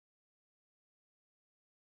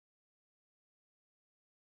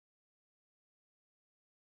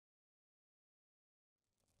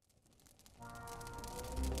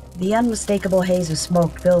The unmistakable haze of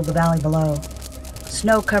smoke filled the valley below.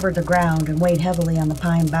 Snow covered the ground and weighed heavily on the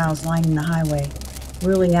pine boughs lining the highway,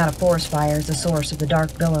 ruling out a forest fire as the source of the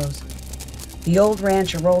dark billows. The old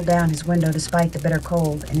rancher rolled down his window despite the bitter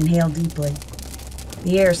cold and inhaled deeply.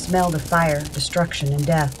 The air smelled of fire, destruction, and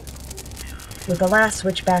death. With the last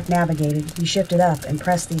switchback navigated, he shifted up and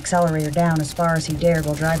pressed the accelerator down as far as he dared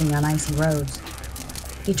while driving on icy roads.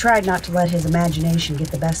 He tried not to let his imagination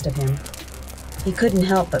get the best of him. He couldn't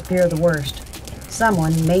help but fear the worst.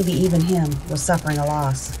 Someone, maybe even him, was suffering a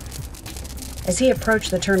loss. As he approached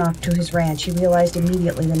the turnoff to his ranch, he realized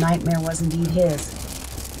immediately the nightmare was indeed his.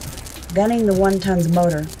 Gunning the one-ton's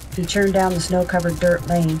motor, he churned down the snow-covered dirt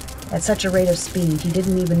lane at such a rate of speed he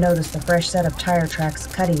didn't even notice the fresh set of tire tracks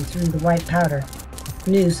cutting through the white powder,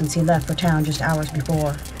 new since he left for town just hours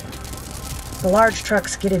before. The large truck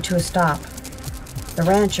skidded to a stop. The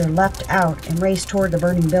rancher leapt out and raced toward the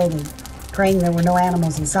burning building, praying there were no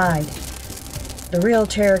animals inside. The real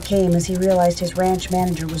terror came as he realized his ranch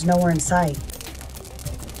manager was nowhere in sight.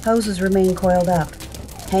 Hoses remained coiled up,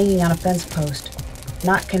 hanging on a fence post,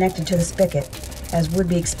 not connected to the spigot, as would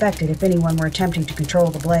be expected if anyone were attempting to control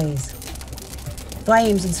the blaze.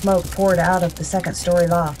 Flames and smoke poured out of the second-story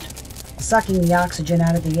loft, sucking the oxygen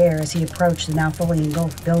out of the air as he approached the now fully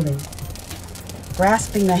engulfed building.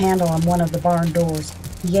 Grasping the handle on one of the barn doors,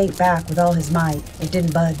 he yanked back with all his might. It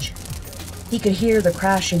didn't budge. He could hear the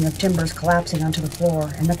crashing of timbers collapsing onto the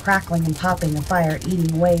floor and the crackling and popping of fire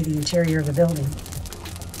eating away the interior of the building.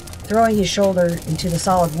 Throwing his shoulder into the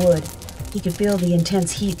solid wood, he could feel the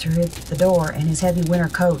intense heat through the door and his heavy winter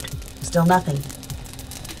coat. Still nothing.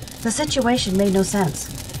 The situation made no sense.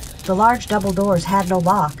 The large double doors had no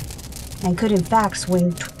lock, and could in fact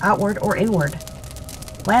swing outward or inward.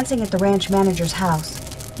 Glancing at the ranch manager's house,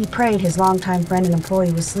 he prayed his longtime friend and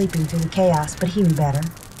employee was sleeping through the chaos, but he knew better.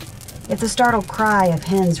 If the startled cry of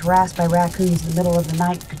hens harassed by raccoons in the middle of the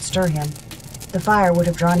night could stir him, the fire would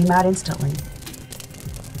have drawn him out instantly.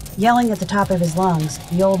 Yelling at the top of his lungs,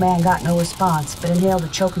 the old man got no response, but inhaled a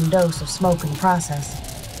choking dose of smoke in the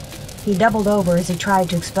process. He doubled over as he tried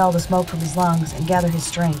to expel the smoke from his lungs and gather his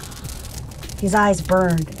strength. His eyes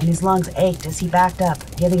burned and his lungs ached as he backed up,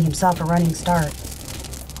 giving himself a running start.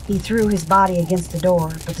 He threw his body against the door,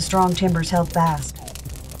 but the strong timbers held fast.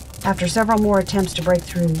 After several more attempts to break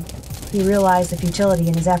through, he realized the futility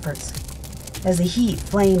in his efforts. As the heat,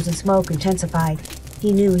 flames, and smoke intensified,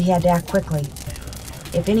 he knew he had to act quickly.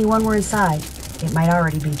 If anyone were inside, it might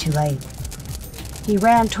already be too late. He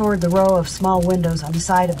ran toward the row of small windows on the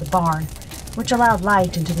side of the barn, which allowed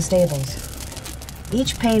light into the stables.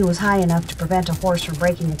 Each pane was high enough to prevent a horse from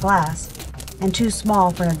breaking the glass, and too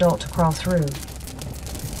small for an adult to crawl through.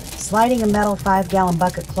 Sliding a metal 5-gallon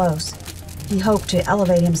bucket close, he hoped to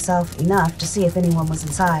elevate himself enough to see if anyone was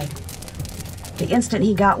inside. The instant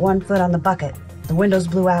he got one foot on the bucket, the windows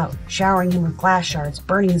blew out, showering him with glass shards,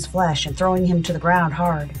 burning his flesh and throwing him to the ground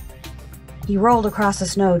hard. He rolled across the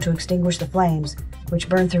snow to extinguish the flames, which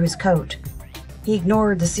burned through his coat. He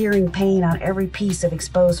ignored the searing pain on every piece of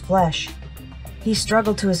exposed flesh. He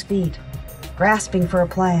struggled to his feet, grasping for a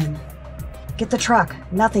plan. Get the truck.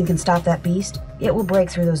 Nothing can stop that beast. It will break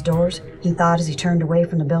through those doors, he thought as he turned away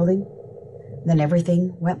from the building. Then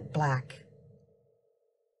everything went black.